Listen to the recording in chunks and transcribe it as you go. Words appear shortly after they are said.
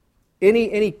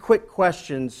Any quick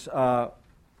questions?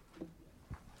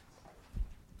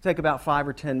 Take about 5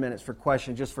 or 10 minutes for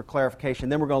questions, just for clarification.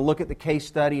 Then we're going to look at the case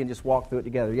study and just walk through it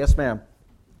together. Yes, ma'am?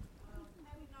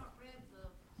 Having not read the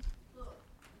book,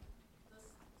 the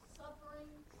suffering,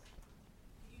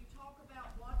 do you talk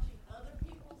about watching other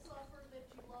people suffer that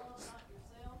you love, not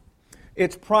yourself?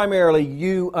 It's primarily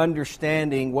you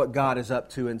understanding what God is up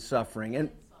to in suffering.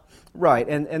 And right,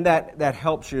 and that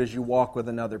helps you as you walk with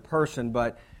another person.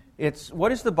 But it's, what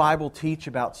does the Bible teach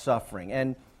about suffering?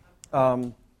 And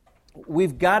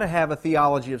we've got to have a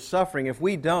theology of suffering. If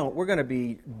we don't, we're going to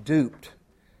be duped,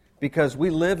 because we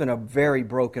live in a very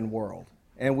broken world,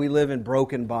 and we live in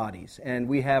broken bodies, and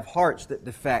we have hearts that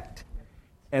defect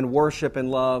and worship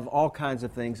and love all kinds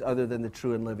of things other than the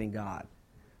true and living God.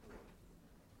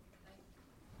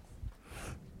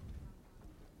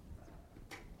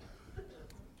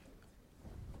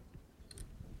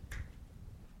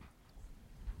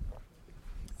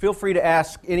 Feel free to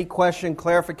ask any question,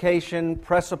 clarification,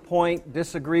 press a point,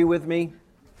 disagree with me.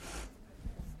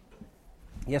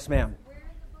 Yes, ma'am. Where in the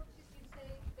book did you say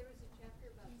there was a chapter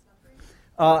about suffering?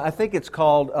 I think it's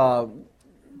called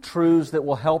Truths That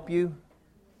Will Help You.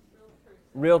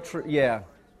 Real truth. Yeah.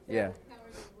 Yeah.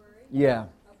 Yeah,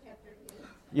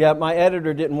 my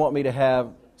editor didn't want me to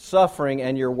have suffering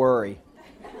and your worry.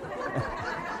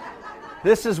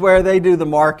 This is where they do the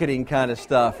marketing kind of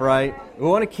stuff, right? We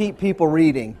want to keep people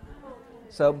reading.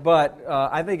 So, but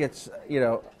I think it's,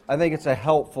 I think it's a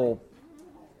helpful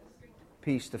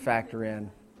piece to factor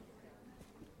in.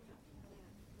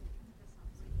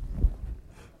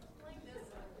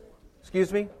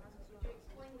 Excuse me?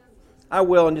 I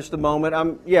will in just a moment.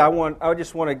 I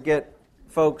just want to get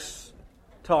folks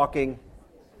talking.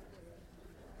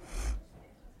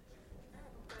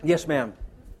 Yes, ma'am.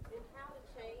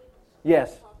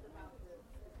 Yes.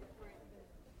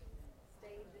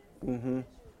 Mm-hmm.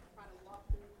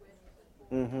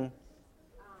 Mm-hmm. Does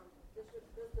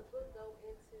the book go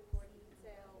into more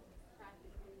detail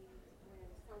practically when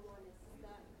someone is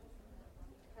stuck?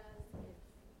 Because if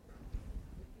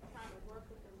you try to work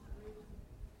with them through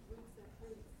roots and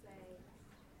fruits, say,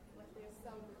 but there's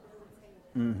some debilitating,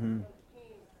 Mm-hmm. they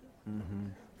can't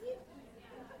Mm-hmm. get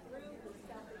through the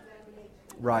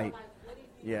self-examination. Right. Like, what did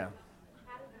you Yeah.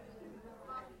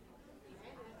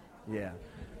 Yeah.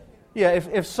 Yeah,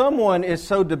 if someone is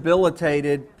so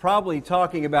debilitated, probably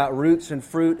talking about roots and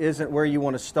fruit isn't where you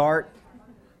want to start.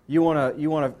 You want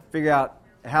to figure out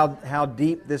how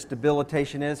deep this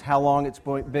debilitation is, how long it's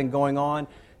been going on.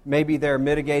 Maybe there are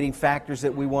mitigating factors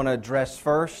that we want to address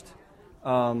first.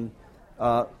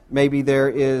 Maybe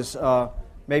there's a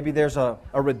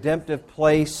redemptive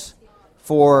place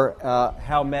for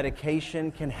how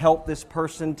medication can help this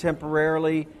person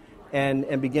temporarily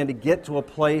and begin to get to a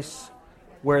place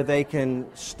where they can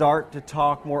start to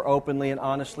talk more openly and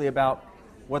honestly about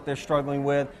what they're struggling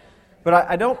with. But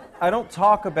I don't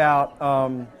talk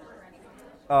about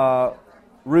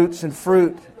roots and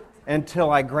fruit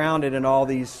until I ground it in all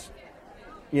these,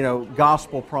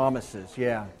 gospel promises.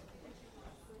 Yeah.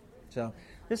 So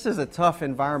this is a tough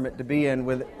environment to be in.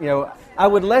 With I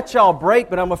would let y'all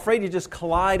break, but I'm afraid you just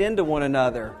collide into one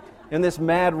another in this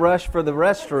mad rush for the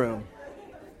restroom.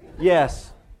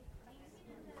 Yes.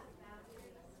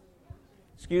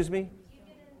 Excuse me?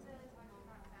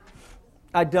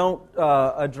 I don't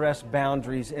address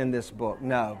boundaries in this book,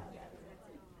 no.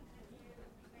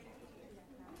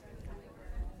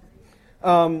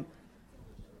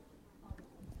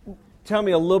 Tell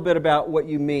me a little bit about what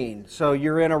you mean. So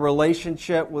you're in a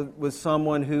relationship with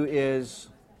someone who is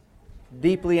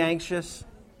deeply anxious?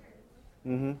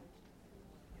 Mm-hmm.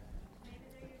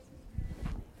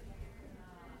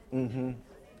 Mm-hmm.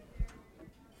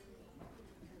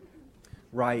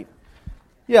 Right.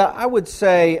 Yeah, I would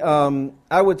say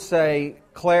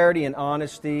clarity and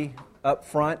honesty up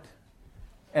front,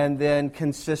 and then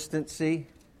consistency.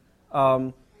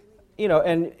 And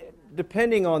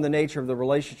depending on the nature of the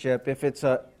relationship, if it's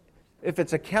a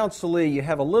counselee, you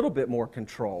have a little bit more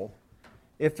control.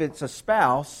 If it's a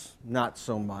spouse, not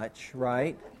so much,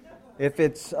 right? If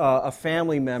it's a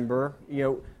family member,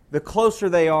 the closer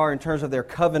they are in terms of their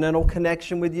covenantal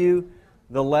connection with you,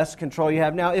 the less control you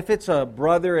have. Now, if it's a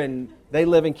brother and they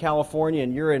live in California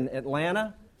and you're in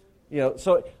Atlanta,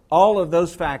 so all of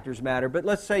those factors matter. But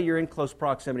let's say you're in close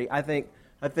proximity. I think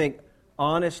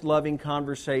honest, loving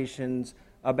conversations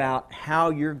about how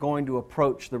you're going to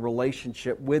approach the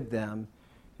relationship with them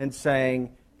and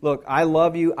saying, look, I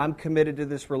love you, I'm committed to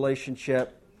this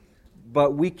relationship,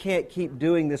 but we can't keep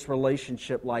doing this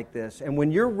relationship like this. And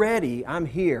when you're ready, I'm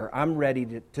here. I'm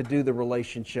ready to do the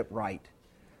relationship right.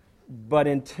 But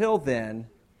until then,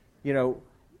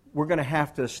 we're going to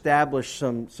have to establish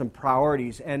some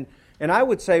priorities. And I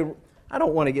would say, I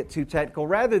don't want to get too technical.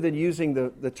 Rather than using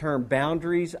the term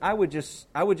boundaries, I would just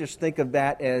think of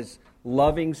that as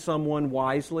loving someone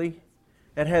wisely.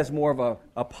 It has more of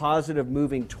a positive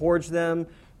moving towards them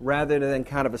rather than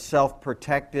kind of a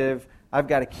self-protective, I've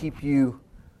got to keep you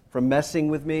from messing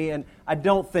with me. And I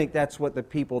don't think that's what the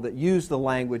people that use the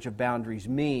language of boundaries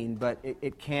mean, but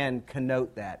it can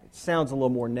connote that. It sounds a little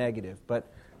more negative.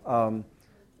 But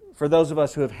for those of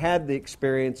us who have had the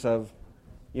experience of,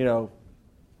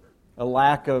 a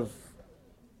lack of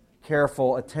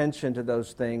careful attention to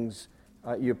those things,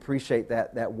 you appreciate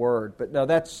that word. But no,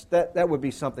 that would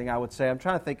be something I would say. I'm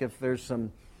trying to think if there's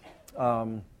some...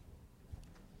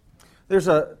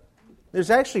 There's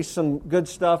actually some good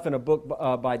stuff in a book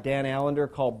by Dan Allender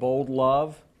called Bold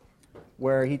Love,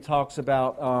 where he talks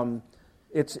about,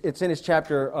 it's in his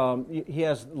chapter, he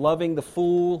has loving the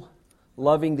fool,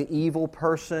 loving the evil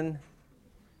person,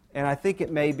 and I think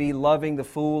it may be loving the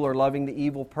fool or loving the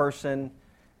evil person,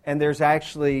 and there's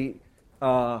actually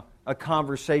a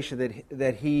conversation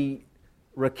that he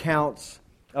recounts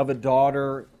of a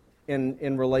daughter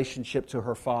in relationship to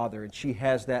her father, and she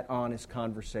has that honest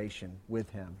conversation with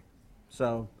him.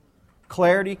 So,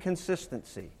 clarity,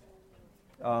 consistency.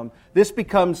 This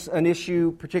becomes an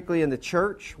issue, particularly in the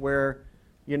church, where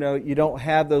you don't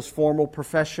have those formal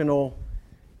professional,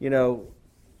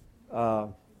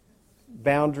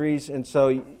 boundaries, and so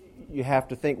you have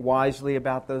to think wisely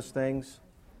about those things.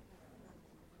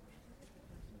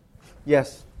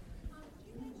 Yes.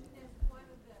 You mentioned as one of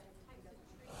the types of training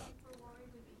for worry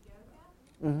would be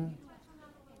yoga. Mm-hmm. Can you touch on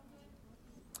that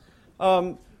a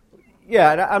little bit?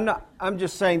 Yeah, I'm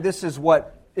just saying this is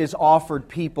what is offered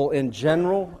people in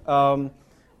general.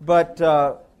 But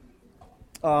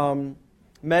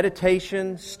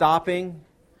meditation, stopping,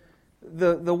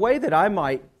 the way that I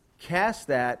might cast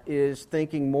that is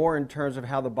thinking more in terms of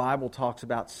how the Bible talks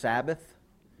about Sabbath.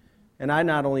 And I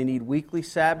not only need weekly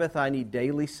Sabbath, I need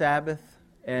daily Sabbath.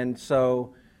 And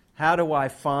so how do I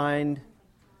find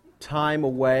time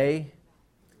away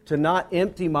to not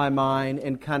empty my mind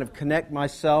and kind of connect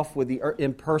myself with the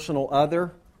impersonal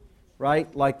other,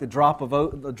 right? Like the drop of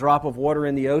water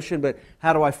in the ocean, but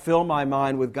how do I fill my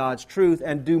mind with God's truth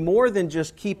and do more than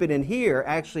just keep it in here,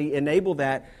 actually enable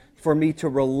that for me to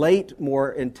relate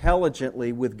more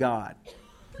intelligently with God.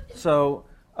 So,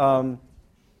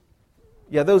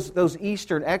 those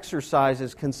Eastern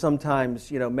exercises can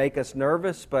sometimes, make us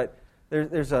nervous, but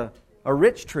there's a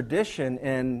rich tradition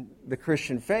in the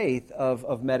Christian faith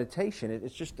of meditation.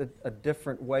 It's just a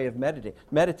different way of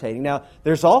meditating. Now,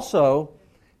 there's also,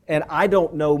 and I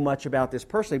don't know much about this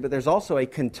personally, but there's also a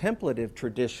contemplative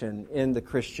tradition in the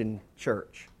Christian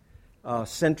church.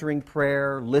 Centering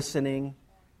prayer, listening.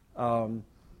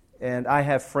 And I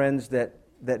have friends that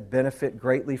benefit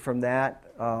greatly from that.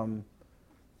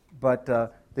 But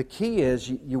the key is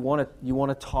you want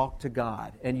to talk to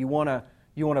God, and you want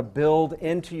to build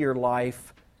into your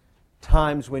life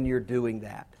times when you're doing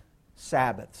that.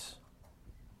 Sabbaths.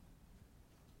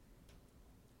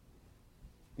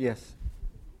 Yes.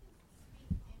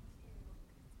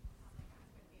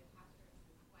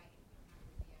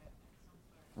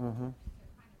 Mm-hmm.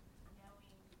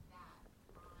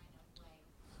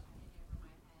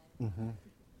 Mm-hmm.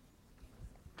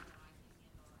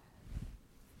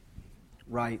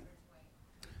 Right.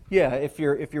 Yeah, if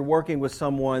you're working with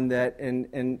someone that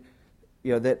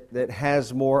that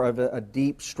has more of a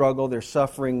deep struggle, they're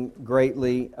suffering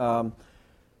greatly,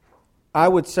 I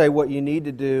would say what you need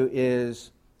to do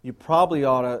is you probably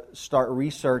ought to start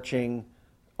researching,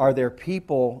 are there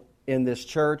people in this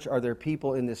church, are there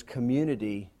people in this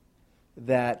community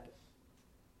that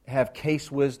have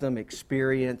case wisdom,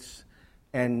 experience,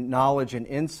 and knowledge and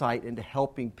insight into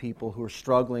helping people who are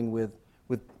struggling with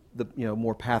the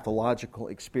more pathological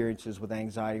experiences with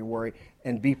anxiety or worry,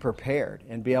 and be prepared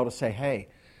and be able to say, hey,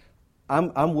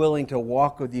 I'm willing to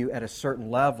walk with you at a certain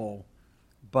level,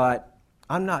 but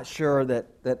I'm not sure that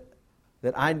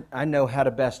I know how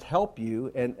to best help you,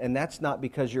 and that's not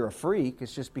because you're a freak.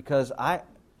 It's just because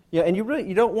and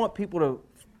you don't want people to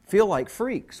feel like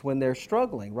freaks when they're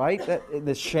struggling, right?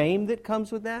 The shame that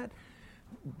comes with that.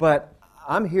 But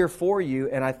I'm here for you,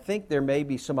 and I think there may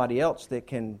be somebody else that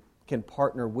can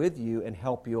partner with you and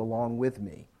help you along with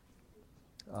me.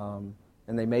 And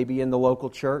they may be in the local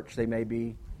church. They may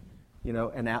be,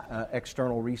 an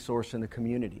external resource in the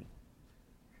community.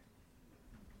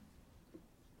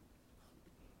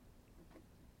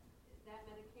 That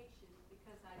medication,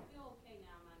 because I feel okay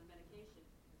now, I'm on medication,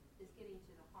 is getting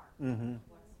to the heart. Mm-hmm.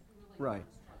 What's really Right.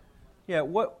 Yeah.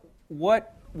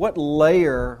 What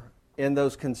layer in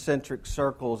those concentric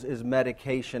circles is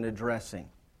medication addressing?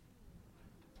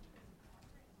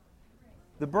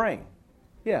 The brain.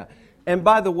 Yeah. And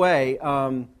by the way,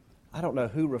 I don't know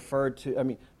who referred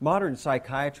to, modern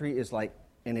psychiatry is like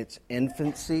in its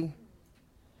infancy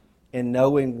in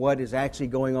knowing what is actually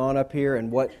going on up here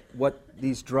and what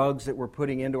these drugs that we're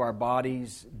putting into our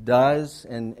bodies does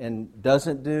and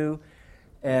doesn't do.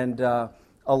 And a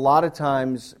lot of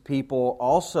times people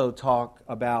also talk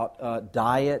about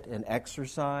diet and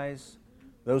exercise.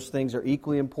 Those things are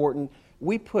equally important.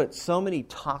 We put so many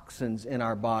toxins in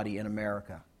our body in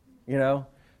America, you know.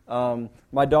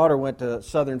 My daughter went to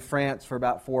southern France for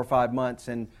about 4 or 5 months,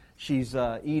 and she's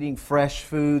eating fresh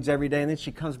foods every day, and then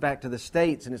she comes back to the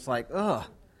States, and it's like, ugh,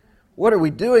 what are we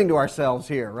doing to ourselves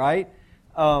here, right?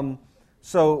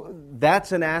 So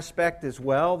that's an aspect as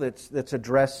well that's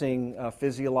addressing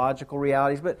physiological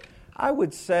realities. But I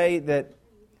would say that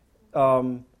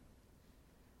I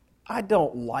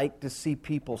don't like to see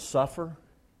people suffer.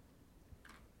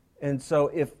 And so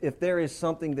if there is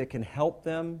something that can help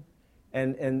them,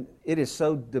 and it is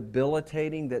so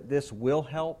debilitating that this will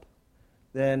help,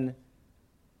 then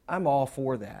I'm all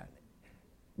for that.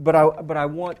 But I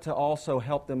want to also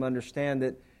help them understand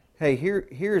that, hey,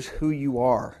 here's who you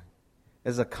are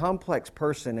as a complex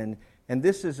person, and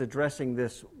this is addressing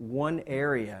this one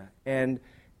area, and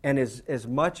as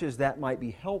much as that might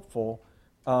be helpful,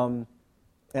 and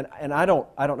I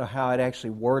don't know how I'd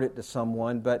actually word it to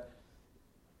someone, but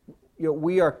you know,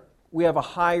 we have a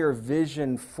higher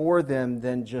vision for them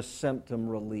than just symptom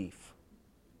relief.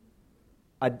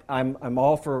 I'm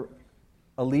all for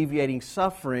alleviating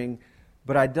suffering,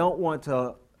 but I don't want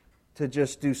to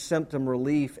just do symptom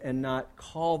relief and not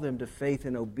call them to faith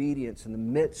and obedience in the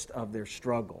midst of their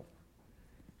struggle.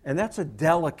 And that's a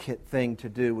delicate thing to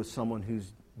do with someone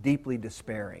who's deeply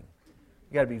despairing.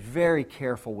 You've got to be very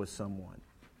careful with someone.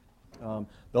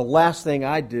 The last thing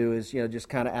I do is, just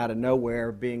kind of out of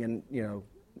nowhere, being in,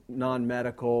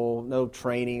 non-medical, no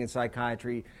training in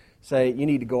psychiatry, say, you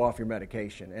need to go off your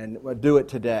medication and do it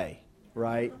today,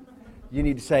 right? You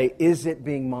need to say, is it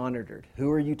being monitored?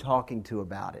 Who are you talking to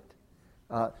about it?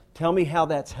 Tell me how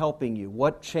that's helping you.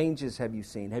 What changes have you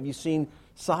seen? Have you seen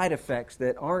side effects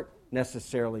that aren't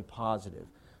necessarily positive?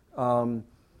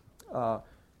 But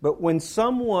when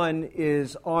someone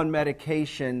is on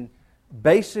medication,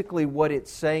 basically what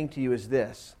it's saying to you is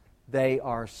this: they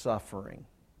are suffering.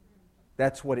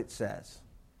 That's what it says.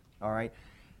 All right?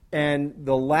 And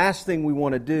the last thing we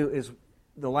want to do is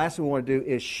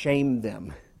shame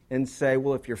them and say,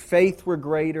 well, if your faith were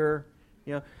greater,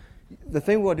 the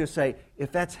thing we want to do is say,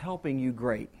 if that's helping you,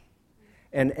 great.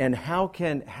 And how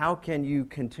can you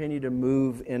continue to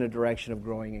move in a direction of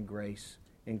growing in grace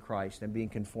in Christ and being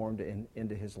conformed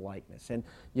into His likeness? And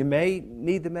you may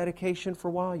need the medication for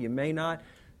a while, you may not.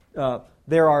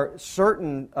 There are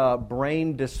certain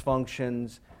brain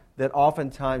dysfunctions that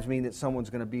oftentimes mean that someone's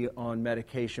going to be on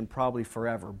medication probably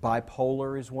forever.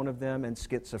 Bipolar is one of them, and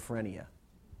schizophrenia.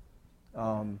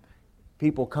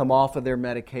 People come off of their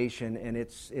medication, and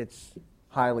it's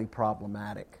highly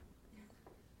problematic.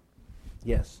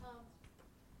 Yes?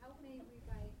 How may we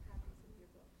buy copies of your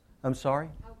book? I'm sorry?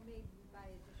 How may we buy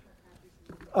additional copies of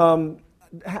your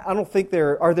book? I don't think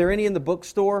are there any in the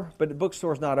bookstore? But the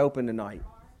bookstore's not open tonight.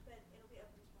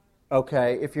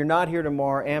 Okay, if you're not here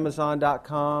tomorrow,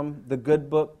 Amazon.com, The Good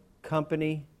Book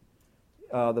Company,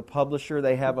 the publisher,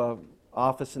 they have an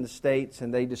office in the States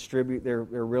and they distribute. They're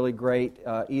really great.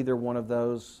 Either one of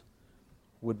those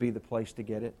would be the place to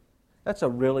get it. That's a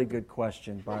really good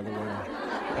question, by the way.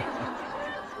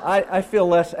 I feel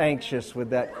less anxious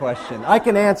with that question. I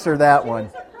can answer that one.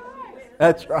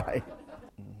 That's right.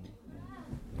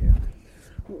 Yeah.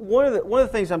 One of the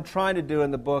things I'm trying to do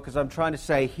in the book is I'm trying to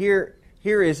say here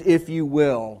is, if you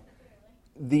will,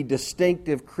 the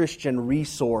distinctive Christian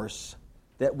resource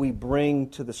that we bring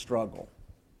to the struggle.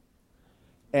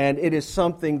 And it is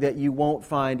something that you won't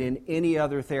find in any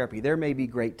other therapy. There may be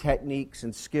great techniques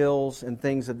and skills and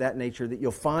things of that nature that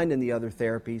you'll find in the other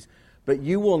therapies, but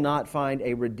you will not find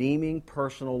a redeeming,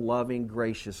 personal, loving,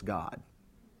 gracious God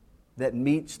that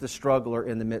meets the struggler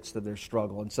in the midst of their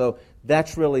struggle. And so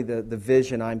that's really the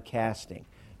vision I'm casting.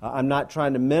 I'm not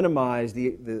trying to minimize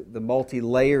the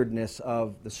multi-layeredness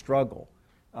of the struggle.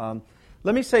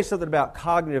 Let me say something about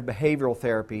cognitive behavioral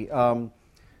therapy.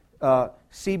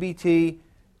 CBT,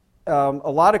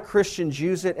 a lot of Christians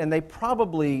use it, and they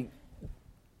probably,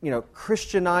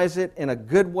 Christianize it in a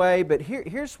good way. But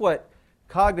here's what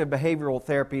cognitive behavioral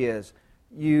therapy is.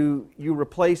 You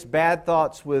replace bad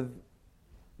thoughts with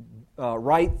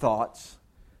right thoughts.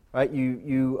 Right?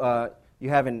 You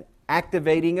have an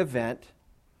activating event.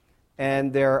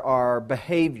 and there are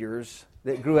behaviors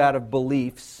that grew out of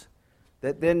beliefs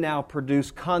that then now produce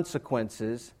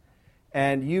consequences,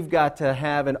 and you've got to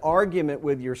have an argument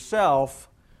with yourself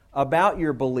about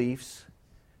your beliefs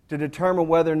to determine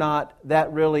whether or not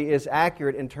that really is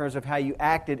accurate in terms of how you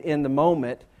acted in the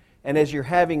moment. And as you're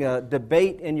having a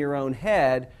debate in your own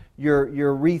head, you're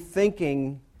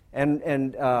rethinking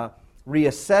and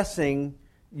reassessing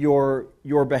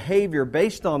your behavior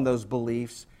based on those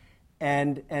beliefs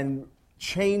and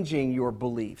changing your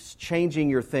beliefs, changing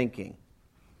your thinking.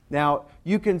 Now,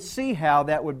 you can see how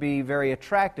that would be very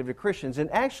attractive to Christians.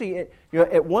 And actually,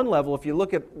 at one level, if you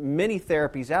look at many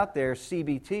therapies out there,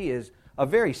 CBT is a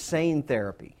very sane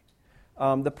therapy.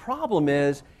 The problem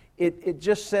is, it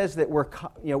just says that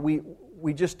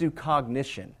we just do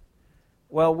cognition.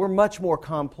 Well, we're much more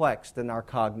complex than our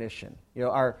cognition.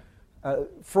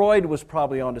 Freud was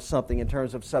probably onto something in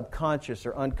terms of subconscious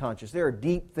or unconscious. There are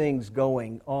deep things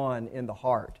going on in the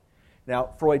heart.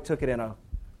 Now, Freud took it in a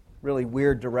really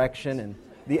weird direction, and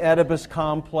the Oedipus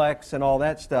complex and all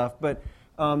that stuff. But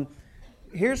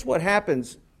here's what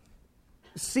happens.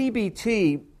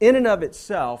 CBT, in and of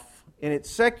itself, in its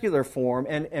secular form,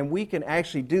 and we can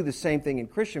actually do the same thing in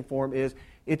Christian form, is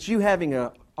it's you having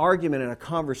an argument and a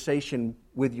conversation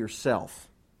with yourself.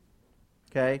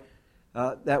 Okay?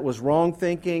 That was wrong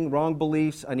thinking, wrong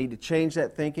beliefs. I need to change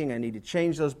that thinking. I need to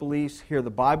change those beliefs. Here are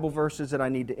the Bible verses that I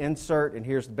need to insert, and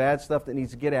here's the bad stuff that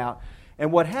needs to get out.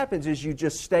 And what happens is you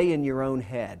just stay in your own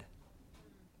head.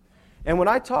 And when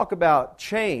I talk about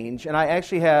change, and I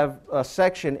actually have a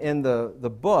section in the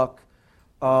book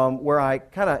where I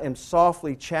kind of am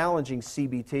softly challenging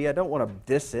CBT. I don't want to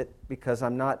diss it because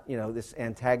I'm not, this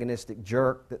antagonistic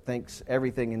jerk that thinks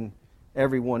everything and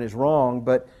everyone is wrong.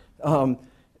 But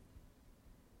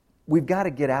we've got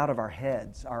to get out of our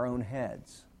heads, our own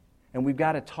heads. And we've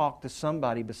got to talk to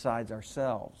somebody besides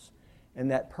ourselves.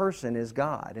 And that person is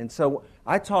God. And so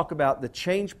I talk about the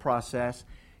change process.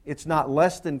 It's not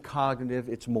less than cognitive,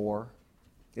 it's more.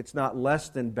 It's not less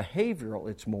than behavioral,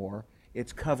 it's more.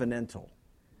 It's covenantal.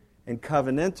 And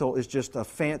covenantal is just a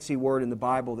fancy word in the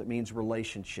Bible that means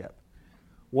relationship.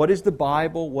 What is the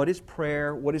Bible? What is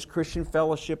prayer? What is Christian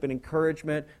fellowship and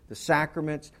encouragement? The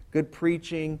sacraments, good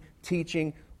preaching,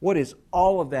 teaching. What is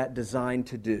all of that designed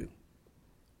to do?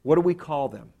 What do we call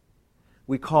them?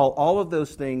 We call all of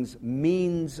those things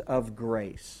means of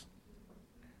grace.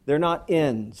 They're not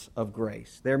ends of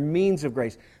grace. They're means of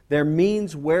grace. They're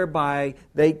means whereby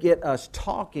they get us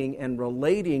talking and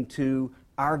relating to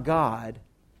our God,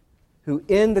 who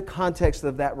in the context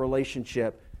of that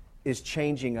relationship is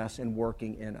changing us and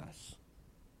working in us.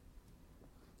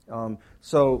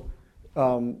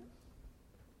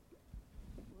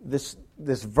 This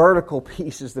vertical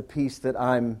piece is the piece that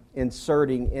I'm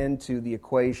inserting into the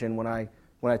equation when I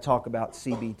talk about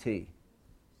CBT.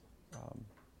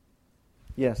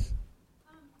 Yes?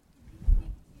 Could you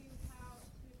speak to how to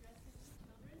address this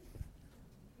with children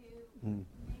who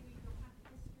maybe don't have the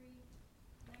history,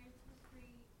 marriage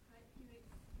history, but who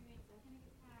experience a panic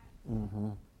attack,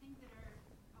 things that are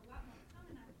a lot more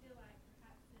common, I feel like,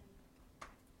 perhaps than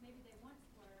maybe they once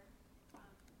were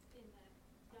in the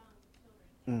young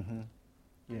children.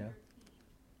 Yeah.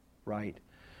 Right.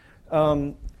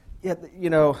 I'm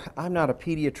not a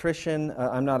pediatrician.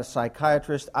 I'm not a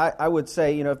psychiatrist. I would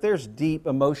say, if there's deep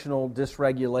emotional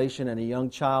dysregulation in a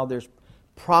young child, there's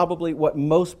probably, what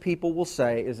most people will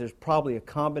say is there's probably a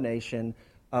combination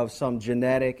of some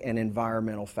genetic and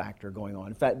environmental factor going on.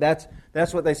 In fact, that's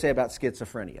what they say about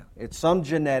schizophrenia. It's some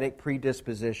genetic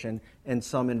predisposition and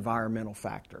some environmental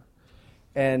factor.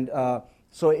 And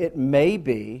so it may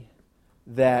be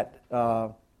that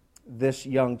this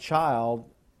young child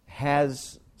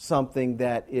has something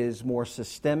that is more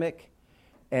systemic,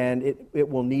 and it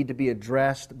will need to be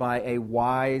addressed by a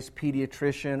wise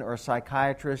pediatrician or a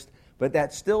psychiatrist, but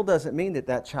that still doesn't mean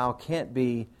that child can't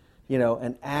be,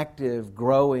 an active,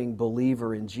 growing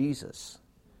believer in Jesus.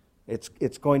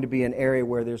 It's going to be an area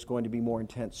where there's going to be more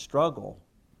intense struggle,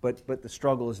 but the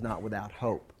struggle is not without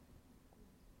hope.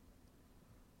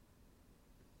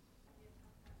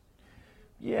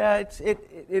 Yeah, it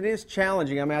is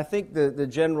challenging. I mean, I think the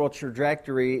general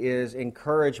trajectory is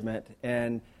encouragement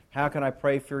and how can I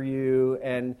pray for you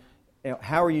and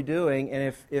how are you doing?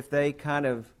 And if they kind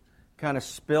of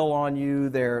spill on you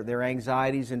their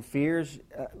anxieties and fears,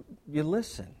 you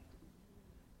listen.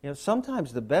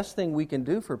 Sometimes the best thing we can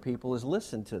do for people is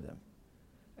listen to them.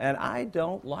 And I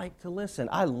don't like to listen.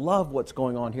 I love what's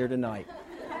going on here tonight.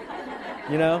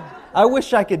 I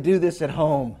wish I could do this at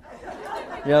home.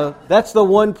 That's the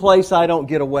one place I don't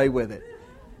get away with it.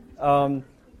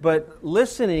 But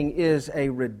listening is a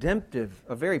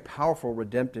very powerful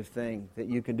redemptive thing that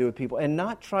you can do with people, and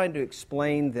not trying to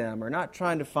explain them or not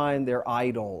trying to find their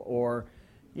idol or,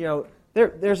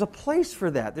 there's a place for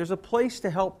that. There's a place to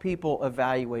help people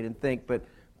evaluate and think, but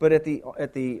in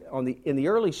the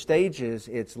early stages,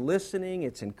 it's listening,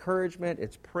 it's encouragement,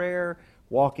 it's prayer,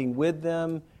 walking with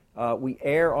them. We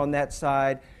err on that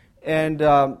side. And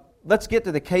let's get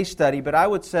to the case study, but I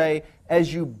would say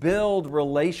as you build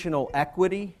relational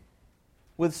equity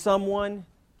with someone,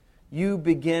 you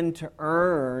begin to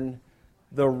earn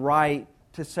the right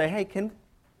to say, hey, can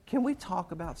we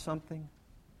talk about something?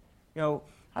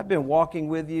 I've been walking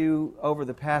with you over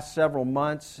the past several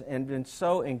months and been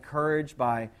so encouraged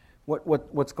by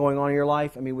what's going on in your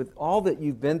life. I mean, with all that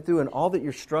you've been through and all that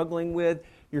you're struggling with,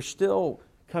 you're still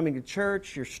coming to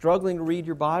church, you're struggling to read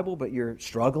your Bible, but you're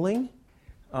struggling.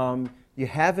 You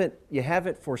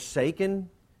haven't forsaken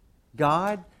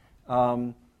God.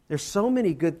 There's so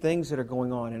many good things that are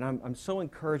going on, and I'm so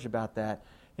encouraged about that.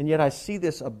 And yet I see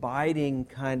this abiding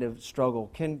kind of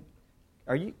struggle.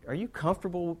 Are you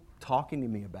comfortable talking to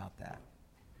me about that?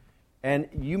 And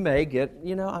you may get,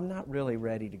 I'm not really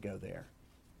ready to go there.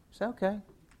 Is that okay?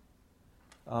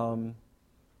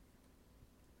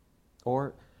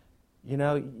 Or, you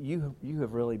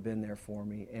have really been there for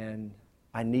me, and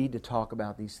I need to talk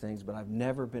about these things, but I've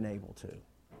never been able to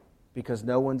because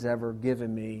no one's ever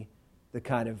given me the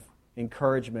kind of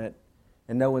encouragement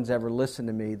and no one's ever listened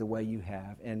to me the way you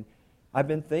have. And I've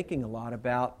been thinking a lot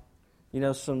about,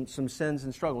 some sins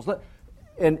and struggles.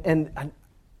 And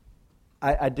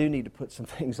I do need to put some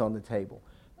things on the table.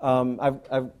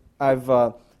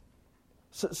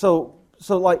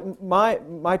 So like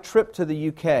my trip to the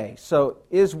UK. So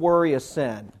is worry a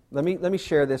sin? Let me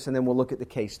share this, and then we'll look at the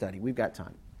case study. We've got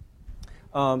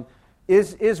time.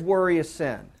 Is worry a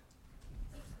sin?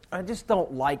 I just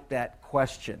don't like that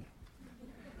question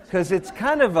because it's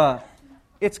kind of a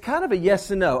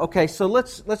yes and no. Okay, so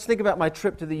let's think about my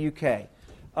trip to the UK.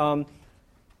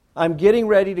 I'm getting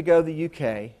ready to go to the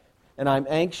UK, and I'm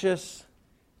anxious,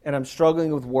 and I'm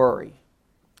struggling with worry.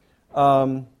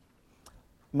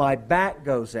 My back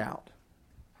goes out.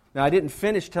 Now, I didn't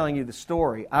finish telling you the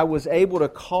story. I was able to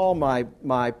call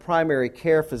my primary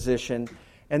care physician,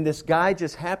 and this guy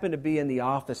just happened to be in the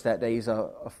office that day. He's a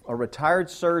retired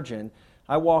surgeon.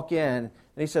 I walk in, and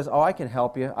he says, I can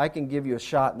help you. I can give you a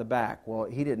shot in the back. Well,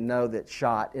 he didn't know that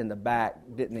shot in the back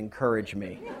didn't encourage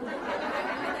me.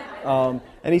 And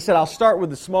he said, I'll start with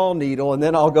the small needle, and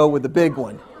then I'll go with the big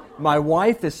one. My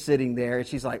wife is sitting there, and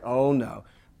she's like, oh, no.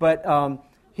 But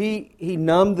he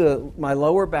numbed my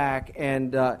lower back,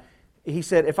 and he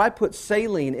said if I put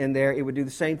saline in there, it would do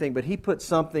the same thing. But he put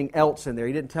something else in there.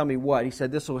 He didn't tell me what. He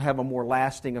said this will have a more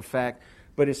lasting effect.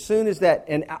 But as soon as that,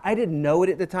 and I didn't know it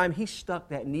at the time, he stuck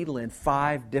that needle in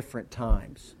 5 different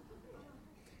times.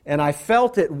 And I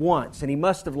felt it once, and he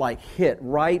must have hit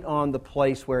right on the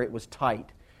place where it was tight.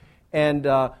 And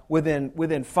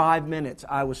within 5 minutes,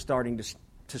 I was starting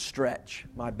to stretch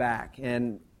my back,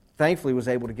 and thankfully was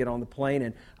able to get on the plane.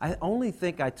 And I only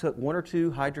think I took 1 or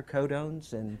 2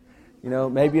 hydrocodones and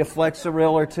maybe a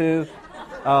Flexeril or 2.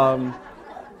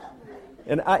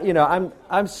 And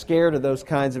I'm scared of those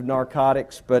kinds of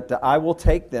narcotics, but I will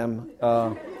take them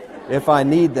if I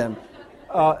need them.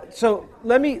 So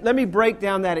let me break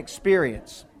down that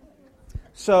experience.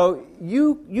 So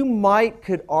you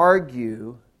could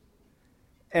argue,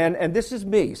 and this is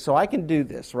me, so I can do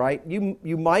this, right? You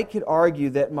could argue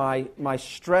that my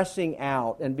stressing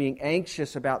out and being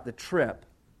anxious about the trip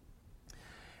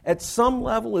at some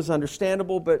level is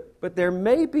understandable, but there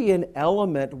may be an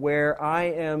element where I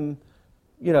am,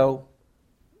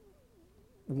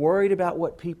 worried about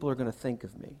what people are going to think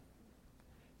of me.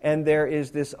 And there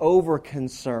is this over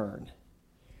concern.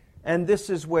 And this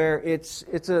is where it's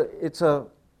a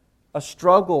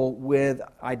struggle with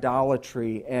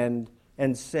idolatry and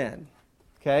sin.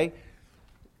 Okay?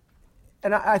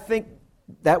 And I think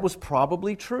that was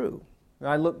probably true.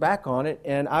 I look back on it,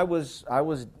 and I was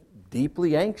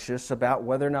deeply anxious about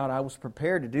whether or not I was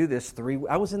prepared to do this.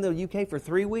 I was in the UK for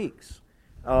 3 weeks.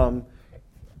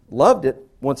 Loved it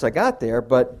once I got there,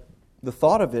 but the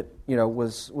thought of it,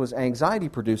 was anxiety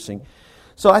producing.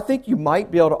 So I think you might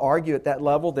be able to argue at that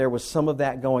level there was some of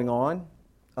that going on.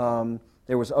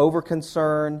 There was over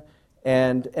concern,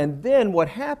 and then what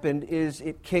happened is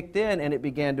it kicked in and it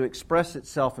began to express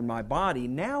itself in my body.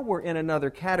 Now we're in another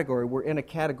category. We're in a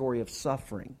category of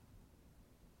suffering.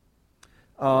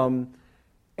 And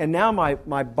now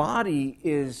my body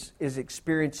is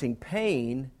experiencing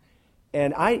pain,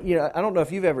 and I don't know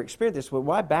if you've ever experienced this, but when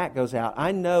my back goes out,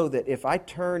 I know that if I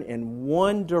turn in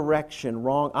one direction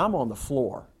wrong, I'm on the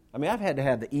floor. I mean, I've had to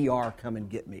have the ER come and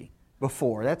get me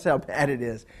before. That's how bad it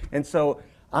is. And so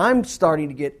I'm starting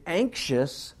to get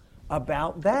anxious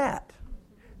about that.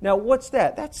 Now, what's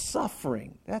that? That's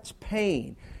suffering. That's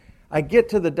pain. I get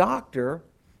to the doctor,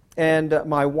 and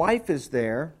my wife is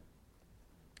there,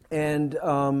 and,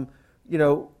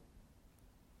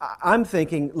 I'm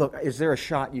thinking, look, is there a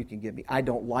shot you can give me? I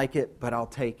don't like it, but I'll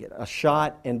take it. A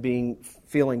shot and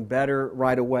feeling better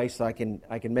right away so I can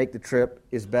make the trip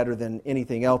is better than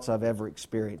anything else I've ever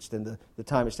experienced in the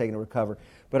time it's taken to recover.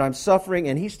 But I'm suffering,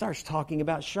 and he starts talking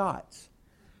about shots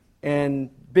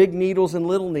and big needles and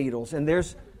little needles, and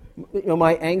there's,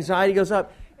 my anxiety goes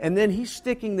up. And then he's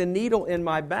sticking the needle in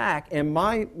my back, and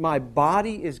my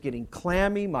body is getting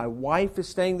clammy. My wife is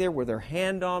staying there with her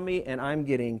hand on me, and I'm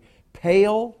getting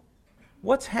pale.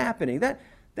 What's happening?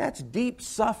 That's deep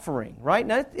suffering, right?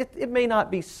 Now, it may not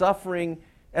be suffering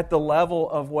at the level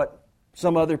of what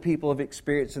some other people have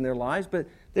experienced in their lives, but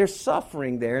there's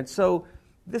suffering there. And so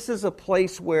this is a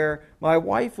place where my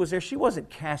wife was there. She wasn't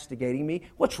castigating me.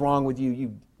 What's wrong with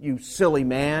you, you silly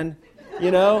man?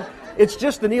 It's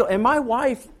just the needle. And my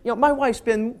wife's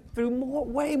been through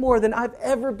way more than I've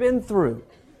ever been through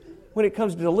when it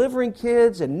comes to delivering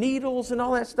kids and needles and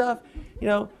all that stuff,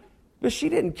 But she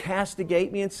didn't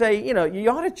castigate me and say,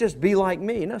 you ought to just be like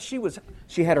me. No,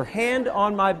 she had her hand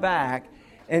on my back,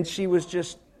 and she was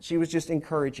just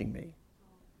encouraging me,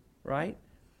 right?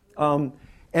 And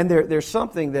there's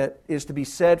something that is to be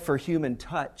said for human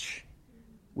touch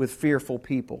with fearful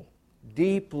people.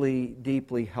 Deeply,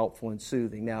 deeply helpful and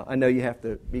soothing. Now, I know you have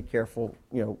to be careful,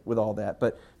 with all that.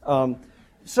 But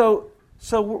so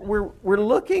we're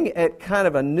looking at kind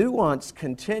of a nuanced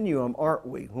continuum, aren't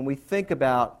we? When we think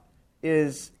about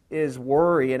is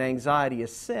worry and anxiety a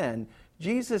sin?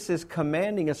 Jesus is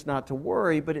commanding us not to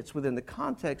worry, but it's within the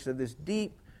context of this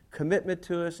deep commitment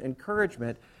to us,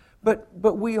 encouragement. But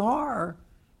we are,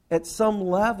 at some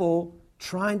level,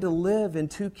 trying to live in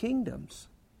two kingdoms.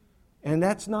 And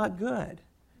that's not good.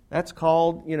 That's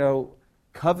called,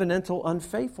 covenantal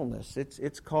unfaithfulness.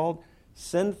 It's called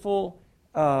sinful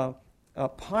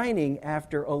pining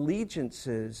after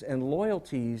allegiances and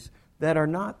loyalties that are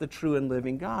not the true and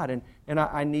living God. And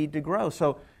I need to grow.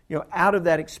 So, out of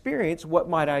that experience, what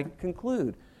might I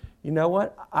conclude? You know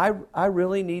what? I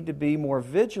really need to be more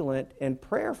vigilant and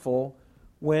prayerful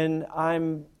when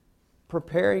I'm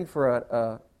preparing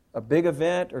for a big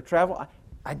event or travel.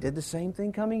 I did the same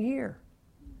thing coming here.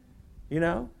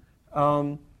 I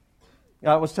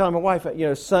was telling my wife,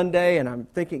 Sunday, and I'm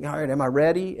thinking, all right, am I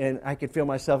ready? And I could feel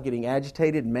myself getting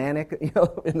agitated, manic,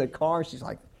 in the car. She's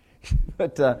like,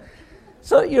 but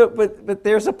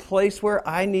there's a place where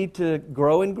I need to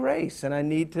grow in grace, and I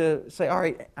need to say, all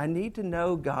right, I need to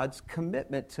know God's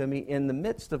commitment to me in the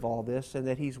midst of all this, and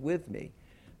that He's with me.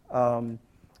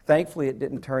 Thankfully, it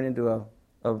didn't turn into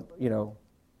a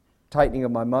tightening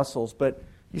of my muscles, but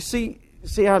you see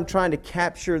how I'm trying to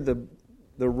capture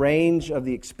the range of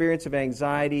the experience of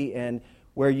anxiety, and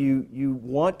where you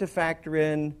want to factor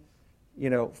in,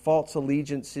 false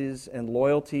allegiances and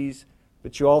loyalties,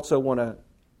 but you also want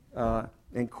to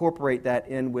incorporate that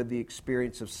in with the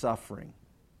experience of suffering.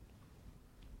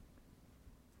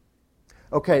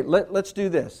 Okay, let's do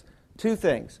this. Two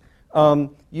things.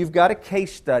 You've got a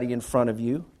case study in front of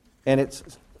you, and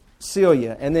it's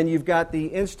Celia, and then you've got the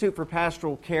Institute for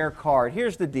Pastoral Care card.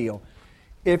 Here's the deal.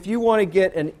 If you want to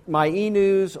get my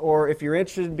e-news, or if you're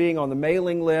interested in being on the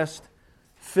mailing list,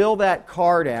 fill that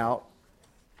card out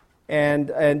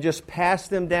and just pass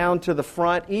them down to the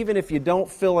front. Even if you don't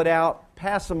fill it out,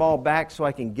 pass them all back so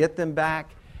I can get them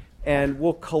back, and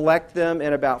we'll collect them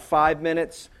in about 5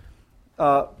 minutes.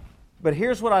 But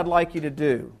here's what I'd like you to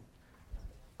do.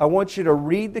 I want you to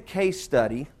read the case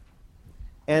study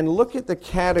and look at the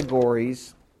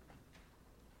categories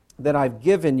that I've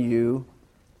given you.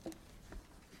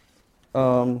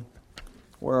 Where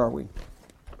are we?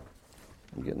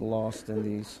 I'm getting lost in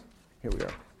these. Here we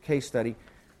are. Case study.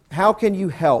 How can you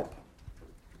help?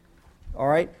 All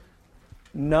right.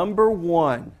 Number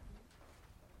one,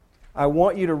 I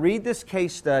want you to read this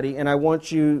case study, and I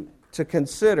want you to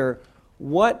consider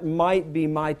what might be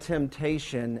my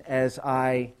temptation as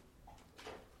I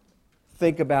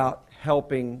think about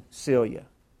helping Celia.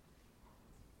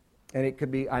 And it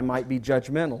could be, I might be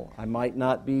judgmental. I might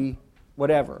not be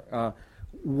whatever.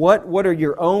 What are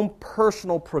your own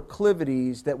personal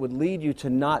proclivities that would lead you to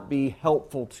not be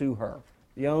helpful to her?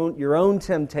 Your own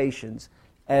temptations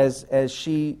as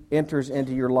she enters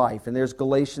into your life. And there's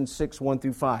Galatians 6, 1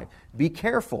 through 5. Be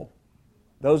careful,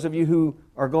 those of you who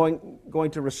are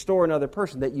going to restore another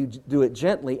person, that you do it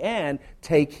gently, and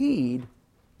take heed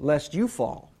lest you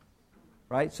fall.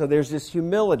 right? So there's this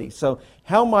humility. So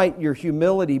how might your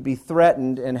humility be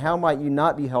threatened, and how might you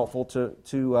not be helpful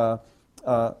to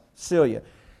Celia?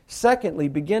 Secondly,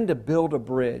 begin to build a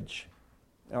bridge.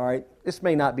 All right, this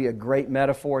may not be a great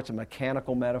metaphor. It's a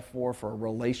mechanical metaphor for a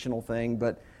relational thing,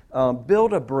 but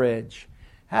build a bridge.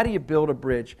 How do you build a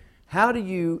bridge? How do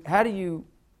you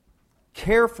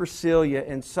care for Celia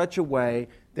in such a way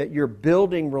that you're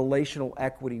building relational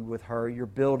equity with her, you're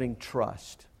building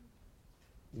trust?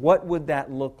 What would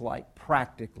that look like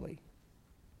practically?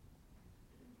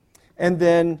 And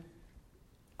then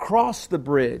cross the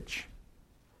bridge.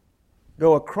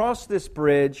 Go across this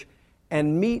bridge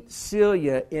and meet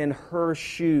Celia in her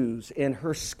shoes, in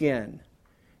her skin.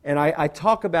 And I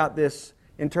talk about this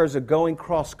in terms of going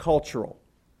cross-cultural.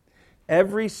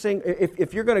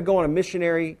 If you're going to go on a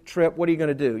missionary trip, what are you going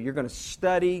to do? You're going to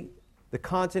study the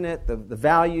continent, the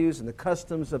values and the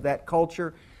customs of that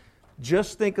culture.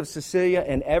 Just think of Cecilia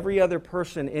and every other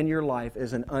person in your life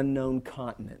as an unknown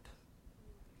continent.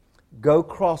 Go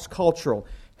cross-cultural.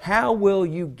 How will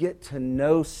you get to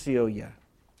know Celia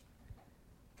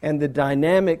and the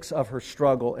dynamics of her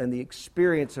struggle and the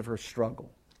experience of her struggle?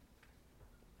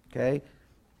 Okay?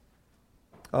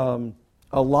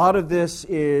 A lot of this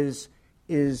is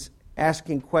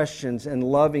asking questions and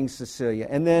loving Cecilia.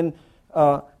 And then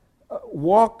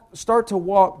start to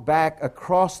walk back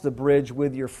across the bridge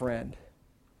with your friend.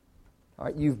 All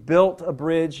right, you've built a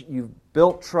bridge, you've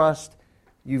built trust,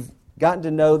 you've gotten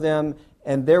to know them,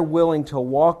 and they're willing to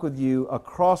walk with you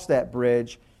across that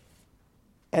bridge.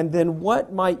 And then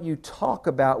what might you talk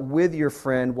about with your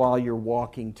friend while you're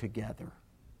walking together?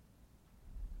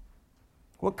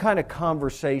 What kind of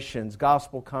conversations,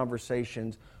 gospel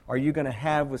conversations, are you going to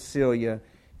have with Celia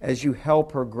as you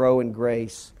help her grow in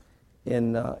grace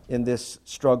in this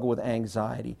struggle with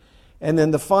anxiety? And then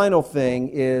the final thing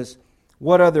is,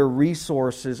 what other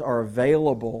resources are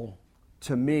available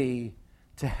to me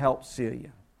to help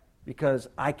Celia? Because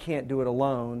I can't do it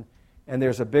alone, and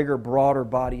there's a bigger, broader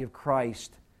body of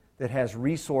Christ that has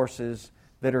resources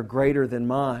that are greater than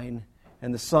mine,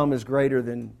 and the sum is greater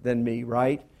than me,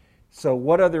 right? So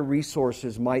what other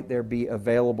resources might there be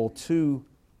available to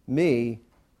me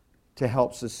to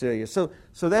help Cecilia? So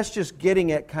that's just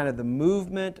getting at kind of the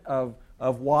movement of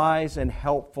wise and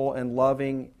helpful and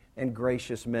loving and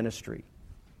gracious ministry.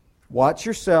 Watch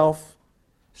yourself,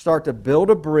 start to build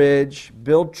a bridge,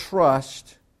 build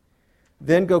trust,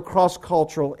 then go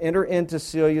cross-cultural, enter into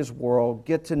Celia's world,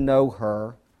 get to know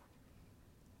her,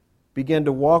 begin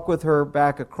to walk with her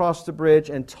back across the bridge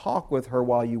and talk with her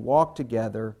while you walk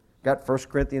together. Got 1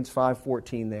 Corinthians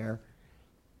 5:14 there.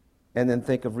 And then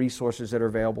think of resources that are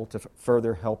available to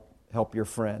further help your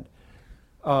friend.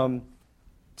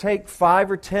 Take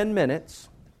 5 or 10 minutes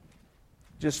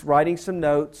just writing some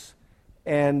notes.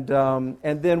 And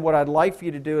then what I'd like for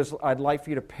you to do is I'd like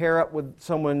for you to pair up with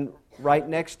someone right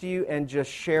next to you and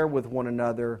just share with one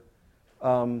another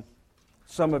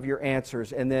some of your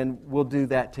answers. And then we'll do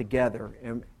that together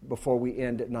before we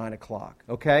end at 9 o'clock.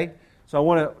 Okay? So I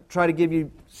want to try to give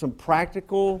you some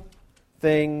practical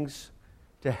things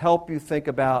to help you think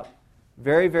about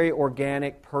very, very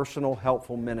organic, personal,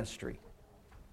 helpful ministry.